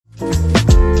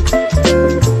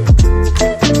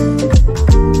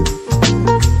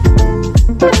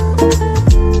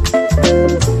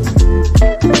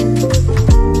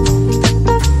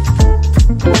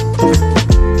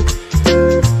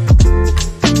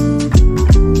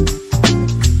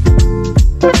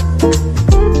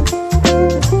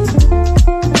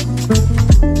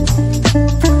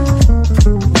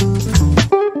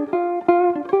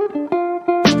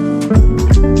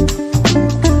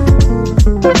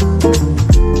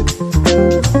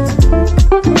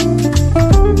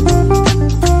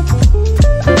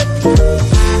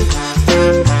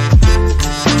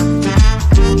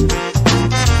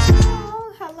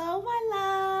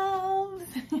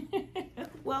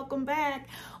welcome back.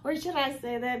 Or should I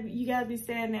say that you guys be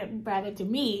saying that rather to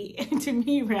me, to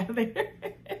me rather.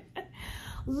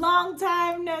 Long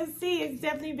time no see. It's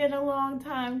definitely been a long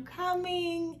time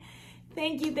coming.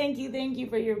 Thank you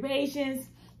for your patience.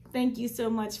 Thank you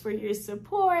so much for your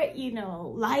support. You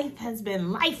know, life has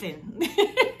been lifing.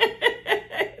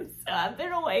 So I've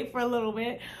been away for a little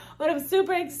bit, but I'm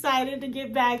super excited to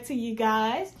get back to you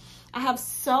guys. I have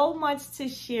so much to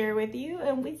share with you,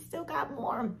 and we still got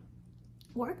more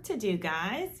work to do,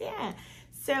 guys. Yeah.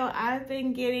 So I've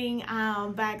been getting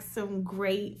back some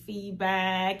great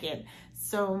feedback and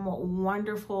some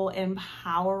wonderful,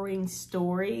 empowering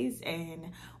stories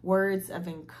and words of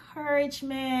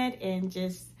encouragement and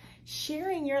just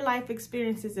sharing your life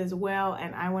experiences as well.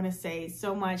 And I want to say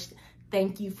so much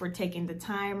thank you for taking the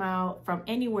time out from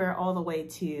anywhere all the way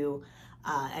to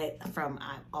from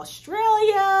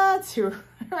Australia to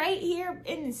right here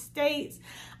in the States.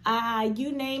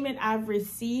 You name it, I've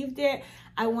received it.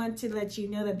 I want to let you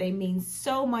know that they mean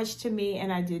so much to me,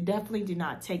 and I definitely do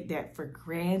not take that for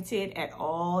granted at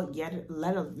all, yet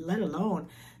let alone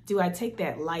do I take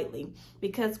that lightly,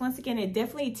 because once again, it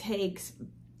definitely takes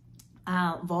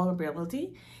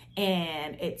vulnerability,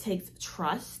 and it takes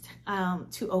trust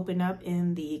to open up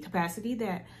in the capacity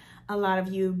that a lot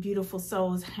of you beautiful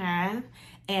souls have.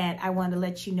 And I want to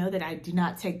let you know that I do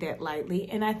not take that lightly.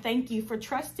 And I thank you for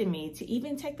trusting me to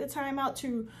even take the time out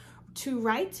to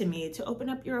write to me, to open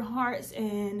up your hearts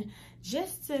and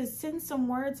just to send some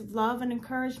words of love and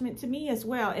encouragement to me as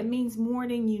well. It means more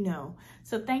than you know.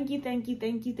 So thank you.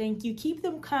 Keep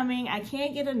them coming. I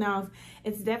can't get enough.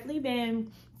 It's definitely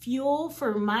been fuel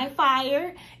for my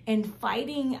fire and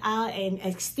fighting and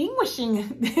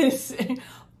extinguishing this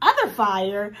other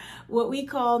fire, what we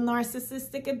call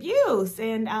narcissistic abuse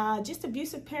and just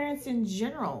abusive parents in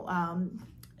general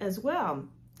as well.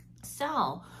 So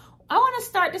I want to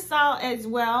start this out as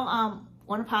well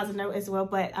on a positive note as well,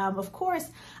 but of course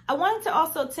I wanted to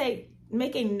also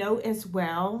make a note as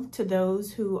well to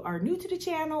those who are new to the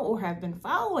channel or have been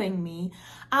following me,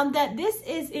 that this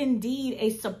is indeed a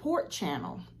support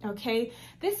channel, okay?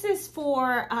 This is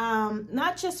for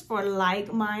not just for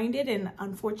like-minded and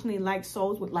unfortunately like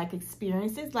souls with like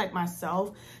experiences like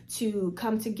myself to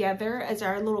come together as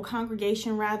our little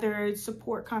congregation, rather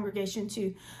support congregation,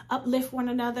 to uplift one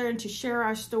another and to share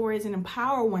our stories and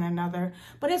empower one another,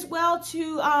 but as well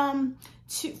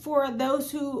for those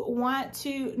who want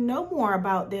to know more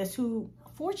about this, who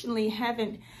fortunately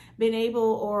haven't been able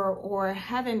or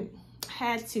haven't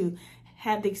had to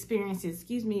have the experiences,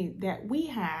 that we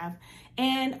have,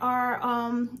 and are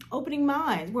opening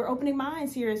minds. We're opening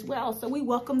minds here as well. So we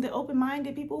welcome the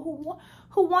open-minded people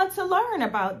who want to learn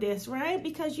about this, right?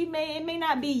 Because it may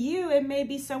not be you, it may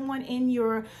be someone in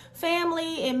your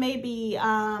family, it may be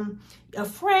a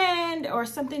friend or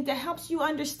something that helps you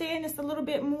understand this a little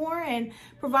bit more and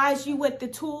provides you with the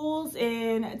tools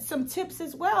and some tips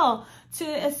as well to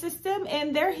assist them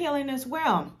in their healing as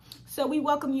well. So we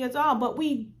welcome you as all, but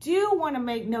we do want to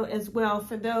make note as well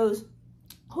for those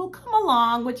who come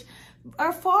along, which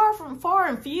are far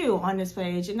and few on this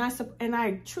page, and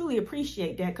I truly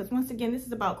appreciate that, because once again, this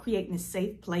is about creating a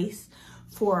safe place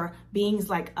for beings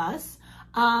like us.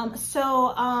 On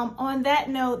that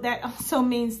note, that also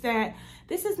means that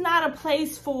this is not a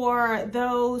place for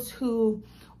those who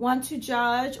want to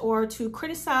judge or to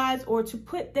criticize or to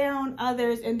put down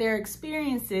others and their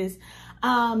experiences.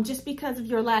 Just because of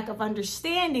your lack of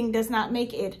understanding does not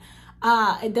make it,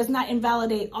 it does not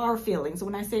invalidate our feelings.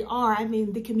 When I say our, I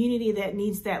mean the community that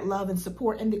needs that love and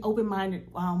support, and the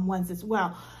open-minded ones as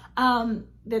well.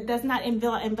 That does not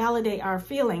invalidate our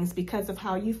feelings because of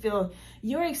how you feel.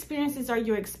 Your experiences are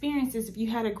your experiences. If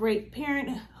you had a great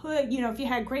parenthood, if you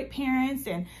had great parents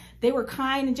and they were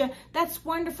kind and just, that's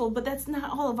wonderful, but that's not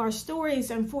all of our stories.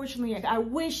 Unfortunately, I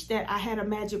wish that I had a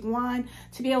magic wand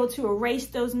to be able to erase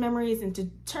those memories and to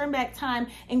turn back time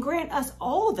and grant us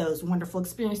all those wonderful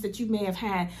experiences that you may have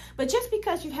had. But just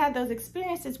because you've had those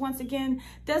experiences, once again,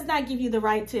 does not give you the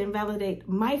right to invalidate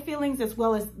my feelings as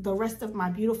well as the rest of my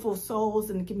beautiful souls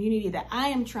and the community that I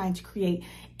am trying to create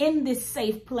in this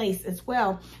safe place as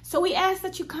well. So we ask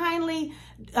that you kindly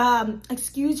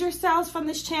excuse yourselves from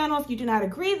this channel. If you do not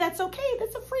agree, that's okay.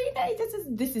 That's a free day.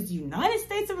 This is United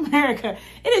States of America.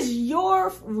 It is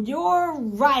your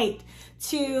right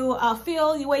to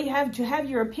feel the way you have to have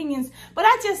your opinions. But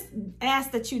I just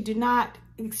ask that you do not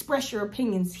express your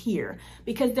opinions here,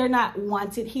 because they're not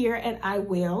wanted here, and I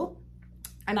will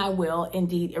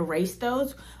indeed erase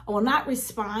those. I will not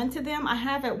respond to them. I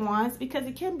have at once, because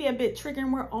it can be a bit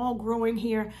triggering. We're all growing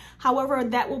here. However,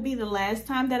 that will be the last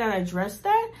time that I address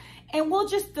that. and we'll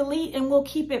just delete and we'll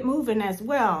keep it moving as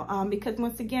well. Because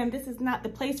once again, this is not the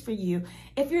place for you.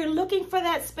 If you're looking for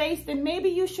that space, then maybe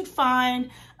you should find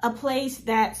a place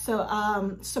that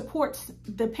supports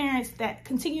the parents that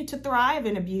continue to thrive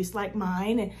in abuse, like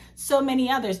mine and so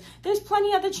many others. There's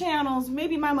plenty other channels.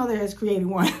 Maybe my mother has created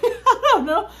one. I don't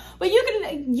know. But you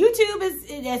can, YouTube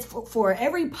is for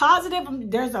every positive.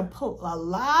 There's a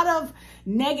lot of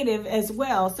negative as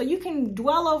well. So you can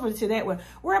dwell over to that.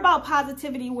 We're about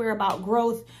positivity. We're about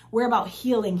growth. We're about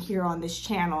healing here on this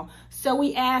channel. So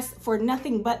we ask for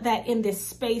nothing but that in this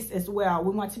space as well.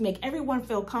 We want to make everyone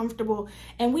feel comfortable,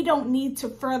 and we don't need to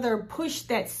further push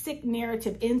that sick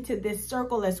narrative into this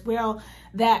circle as well,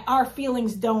 that our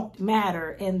feelings don't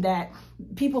matter and that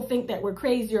people think that we're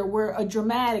crazy or we're a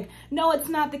dramatic. No, it's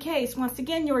not the case. Once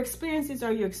again, your experiences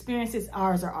are your experiences,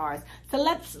 ours are ours. So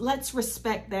let's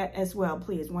respect that as well,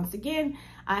 please. Once again,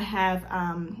 I have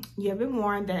you have been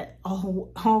warned that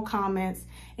all comments,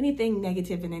 anything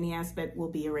negative in any aspect will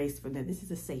be erased from them. This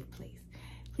is a safe place.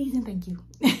 Please and thank you.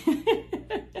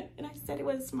 And I said it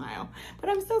with a smile, but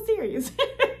I'm so serious.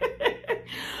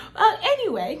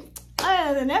 Anyway,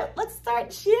 other than that, let's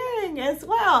start sharing as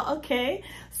well, okay?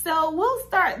 So we'll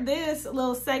start this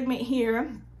little segment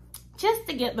here just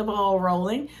to get the ball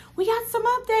rolling. We got some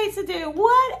updates to do.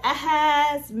 What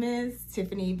has Miss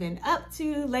Tiffany been up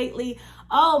to lately?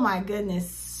 Oh my goodness,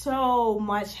 so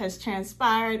much has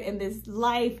transpired in this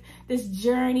life, this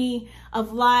journey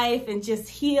of life and just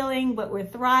healing, but we're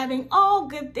thriving, all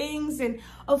good things. And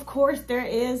of course there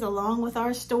is, along with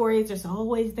our stories, there's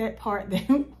always that part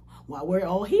that well, we're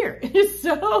all here.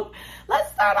 So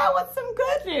let's start out with some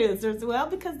good news as well,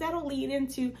 because that'll lead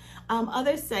into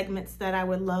other segments that I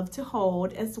would love to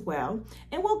hold as well.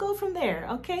 And we'll go from there,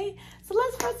 okay? So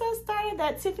let's first get started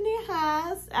that Tiffany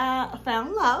has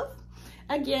found love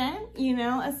again, you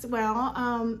know, as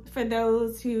well. For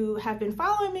those who have been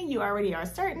following me, you already are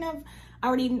certain of,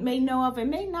 already may know of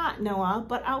and may not know of,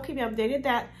 but I'll keep you updated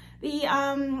that the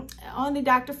on the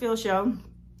Dr.Phil show,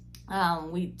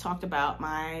 we talked about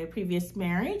my previous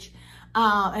marriage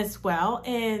as well,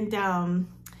 and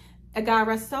God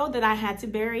rest so that I had to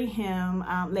bury him,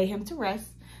 lay him to rest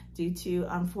due to,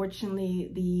 unfortunately,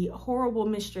 the horrible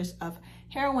mistress of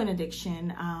heroin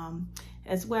addiction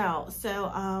as well.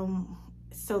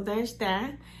 So there's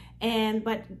that,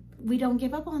 but we don't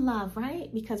give up on love, right?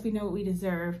 Because we know what we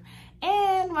deserve.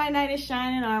 And my knight in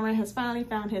shining armor has finally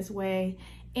found his way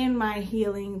in my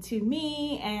healing to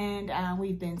me, and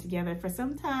we've been together for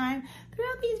some time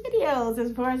throughout these videos,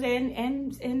 as far as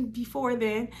and before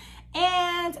then.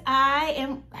 And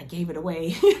I gave it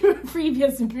away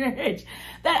previous marriage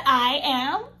that I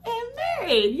am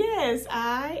married. Yes,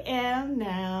 I am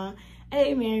now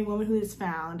a married woman who has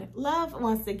found love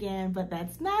once again. But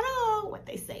that's not all. What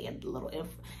they say in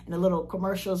the little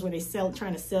commercials where they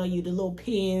trying to sell you the little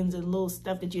pins and little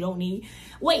stuff that you don't need.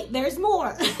 Wait, there's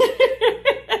more.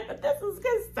 This is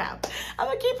good stuff. I'm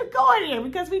gonna keep it going here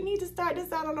because we need to start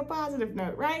this out on a positive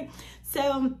note, right?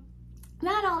 So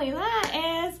not only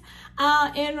that is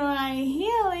in my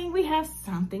healing, we have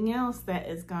something else that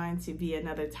is going to be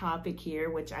another topic here,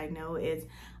 which I know is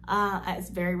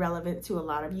very relevant to a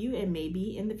lot of you, and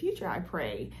maybe in the future, I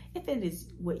pray, if it is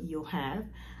what you'll have.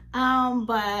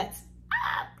 But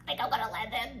I think I'm gonna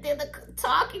let them do the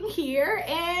talking here,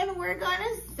 and we're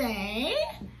gonna say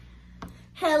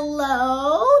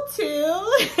hello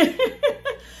to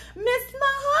Miss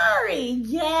Mwuahhh.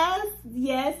 Yes.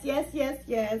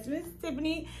 Miss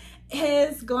Tiffany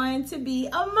is going to be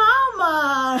a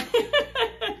mama.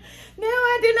 No,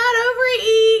 I did not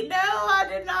overeat. No, I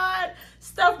did not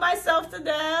stuff myself to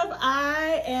death.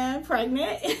 I am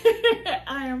pregnant.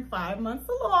 I am 5 months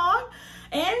along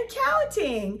and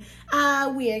counting.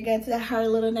 We are going to, her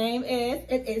little name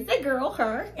is a girl,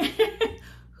 her.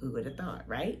 Who would have thought,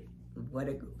 right?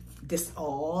 This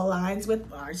all aligns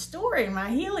with our story, my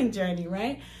healing journey,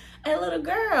 right? A little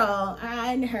girl,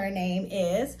 and her name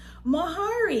is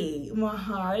Mwuahhh.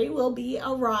 Mwuahhh will be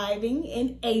arriving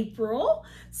in April,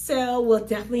 so we'll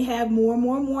definitely have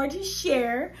more to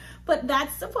share. But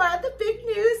that's the part of the big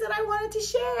news that I wanted to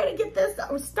share to get this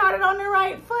started on the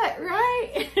right foot,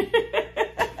 right?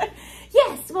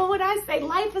 Yes, well, when I say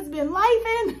life has been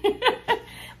lifing,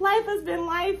 life has been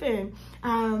lifing.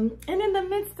 And in the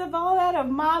midst of all that, of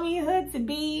mommyhood to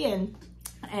be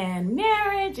and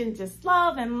marriage and just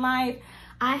love and life,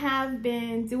 I have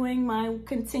been doing my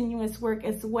continuous work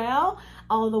as well,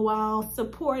 all the while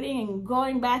supporting and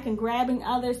going back and grabbing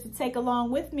others to take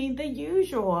along with me, the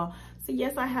usual. So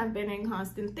yes, I have been in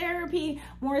constant therapy,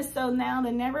 more so now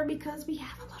than ever, because we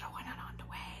have a little one on the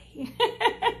way.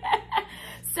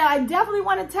 So I definitely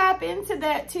want to tap into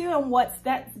that too, and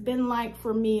that's been like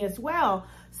for me as well.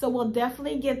 So we'll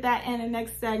definitely get that in the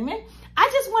next segment. I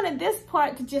just wanted this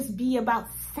part to just be about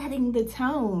setting the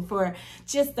tone for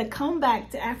just the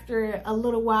comeback to after a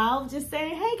little while, just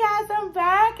saying, hey guys, I'm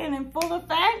back and in full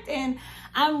effect, and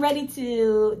I'm ready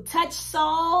to touch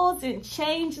souls and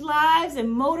change lives and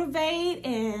motivate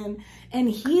and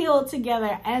heal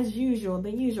together as usual,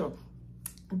 the usual.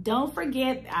 Don't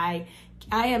forget, I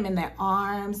am in their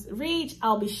arms reach.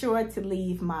 I'll be sure to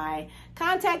leave my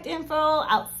contact info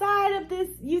outside of this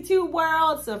YouTube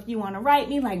world. So if you want to write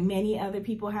me like many other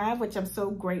people have, which I'm so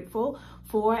grateful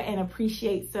for and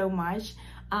appreciate so much,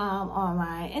 on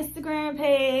my Instagram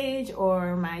page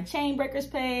or my Chain Breakers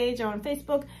page or on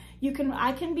Facebook,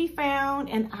 I can be found,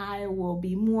 and I will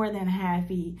be more than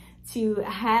happy to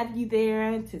have you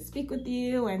there, to speak with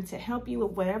you and to help you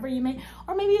with whatever you may,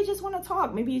 or maybe you just want to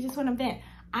talk, maybe you just want to vent.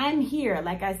 I'm here.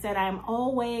 Like I said, I'm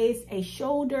always a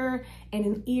shoulder and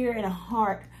an ear and a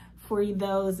heart for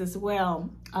those as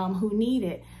well who need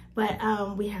it.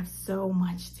 But we have so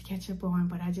much to catch up on,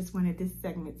 but I just wanted this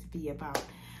segment to be about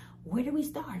where do we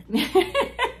start?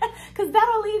 Because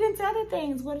that'll lead into other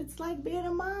things, what it's like being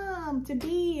a mom to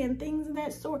be and things of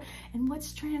that sort, and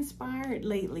what's transpired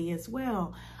lately as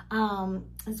well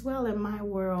in my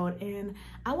world. And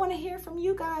I want to hear from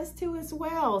you guys too as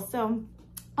well. So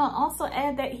I'll also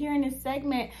add that here in this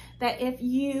segment that if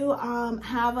you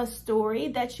have a story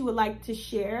that you would like to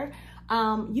share,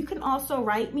 you can also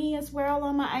write me as well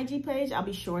on my IG page. I'll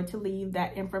be sure to leave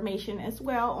that information as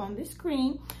well on the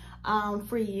screen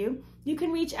for you. You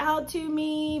can reach out to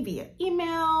me via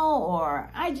email or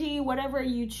IG, whatever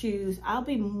you choose. I'll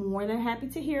be more than happy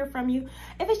to hear from you.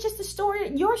 If it's just a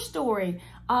story, your story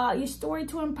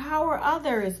to empower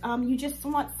others, you just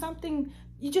want something,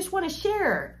 you just want to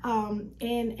share and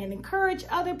encourage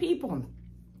other people.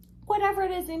 Whatever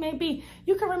it is it may be.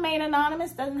 You can remain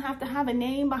anonymous, doesn't have to have a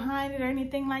name behind it or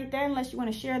anything like that, unless you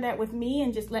want to share that with me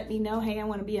and just let me know, hey, I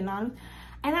want to be anonymous.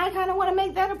 And I kind of want to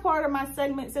make that a part of my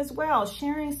segments as well,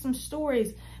 sharing some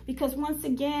stories, because once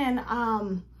again,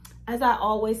 as I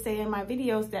always say in my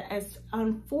videos, that as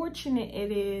unfortunate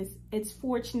it is, it's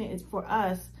fortunate for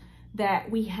us that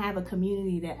we have a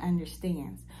community that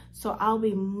understands. So I'll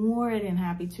be more than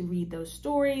happy to read those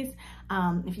stories.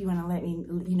 If you want to let me,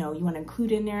 you want to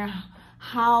include in there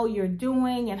how you're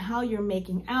doing and how you're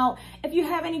making out. If you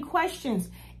have any questions,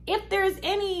 if there's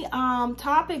any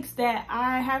topics that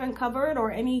I haven't covered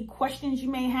or any questions you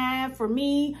may have for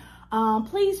me,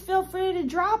 please feel free to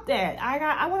drop that.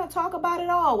 I want to talk about it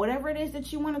all. Whatever it is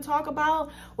that you want to talk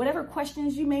about, whatever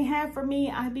questions you may have for me,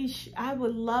 I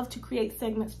would love to create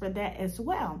segments for that as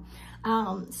well.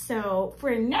 So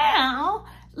for now,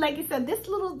 like I said, this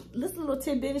little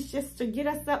tidbit is just to get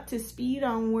us up to speed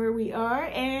on where we are,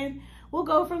 and we'll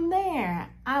go from there.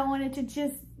 I wanted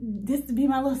to this to be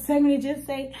my little segment to just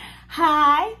say,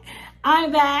 hi,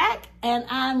 I'm back and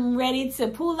I'm ready to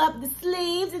pull up the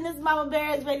sleeves, and this mama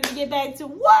bear is ready to get back to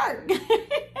work.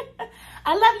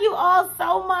 I love you all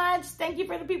so much. Thank you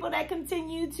for the people that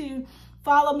continue to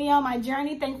follow me on my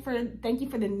journey. Thank you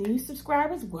for the new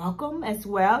subscribers. Welcome as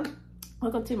well.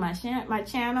 Welcome to my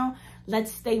channel.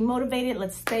 Let's stay motivated.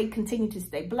 Let's continue to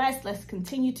stay blessed. Let's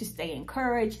continue to stay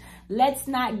encouraged. Let's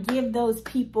not give those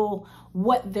people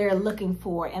what they're looking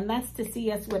for. And that's to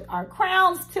see us with our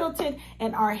crowns tilted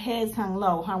and our heads hung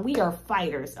low. We are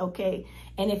fighters, okay?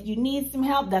 And if you need some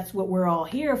help, that's what we're all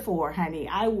here for, honey.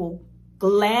 I will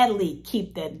gladly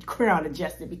keep that crown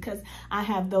adjusted, because I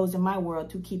have those in my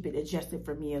world who keep it adjusted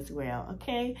for me as well,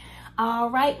 okay?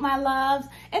 All right, my loves.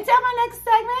 Until my next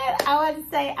segment, I want to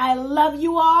say I love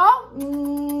you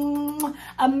all.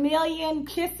 A million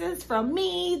kisses from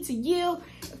me to you,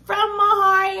 from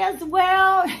Mwuahhh as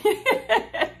well.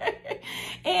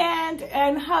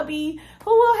 and hubby,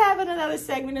 who will have another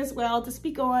segment as well to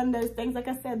speak on those things. Like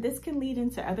I said, this can lead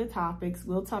into other topics.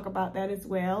 We'll talk about that as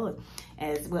well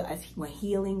as when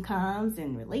healing comes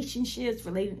and relationships,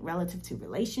 relative to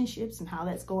relationships and how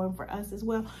that's going for us as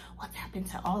well. We'll tap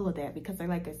into all of that, because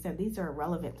like I said, these are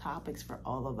relevant topics for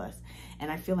all of us.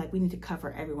 And I feel like we need to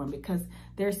cover everyone, because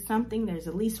there's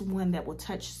at least one that will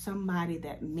touch somebody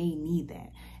that may need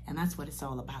that. And that's what it's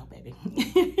all about, baby.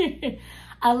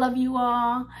 I love you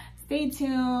all. Stay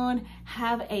tuned.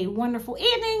 Have a wonderful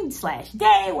evening /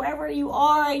 day, wherever you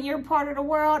are in your part of the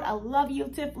world. I love you.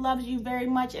 Tiff loves you very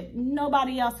much. If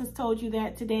nobody else has told you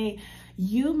that today,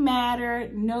 you matter.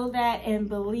 Know that and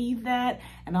believe that.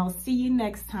 And I'll see you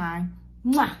next time.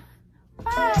 Mwah.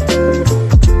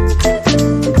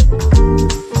 Bye.